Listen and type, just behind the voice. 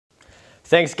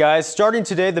Thanks, guys. Starting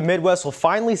today, the Midwest will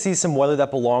finally see some weather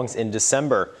that belongs in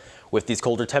December. With these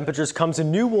colder temperatures comes a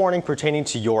new warning pertaining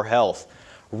to your health.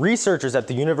 Researchers at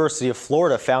the University of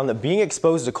Florida found that being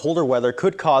exposed to colder weather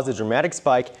could cause a dramatic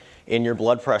spike in your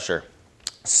blood pressure.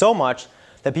 So much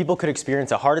that people could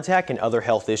experience a heart attack and other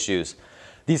health issues.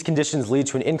 These conditions lead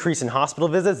to an increase in hospital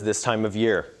visits this time of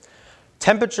year.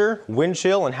 Temperature, wind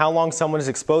chill, and how long someone is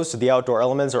exposed to the outdoor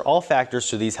elements are all factors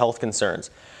to these health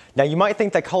concerns. Now, you might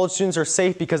think that college students are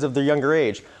safe because of their younger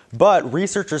age, but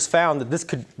researchers found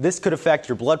that this could affect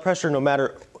your blood pressure no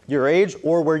matter your age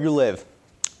or where you live.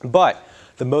 But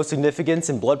the most significance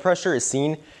in blood pressure is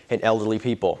seen in elderly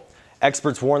people.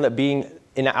 Experts warn that being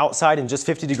outside in just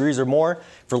 50 degrees or more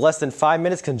for less than 5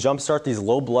 minutes can jumpstart these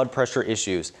low blood pressure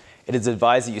issues. It is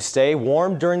advised that you stay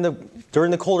warm during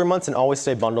the colder months and always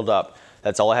stay bundled up.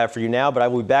 That's all I have for you now, but I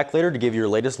will be back later to give you your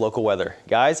latest local weather.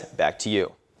 Guys, back to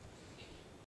you.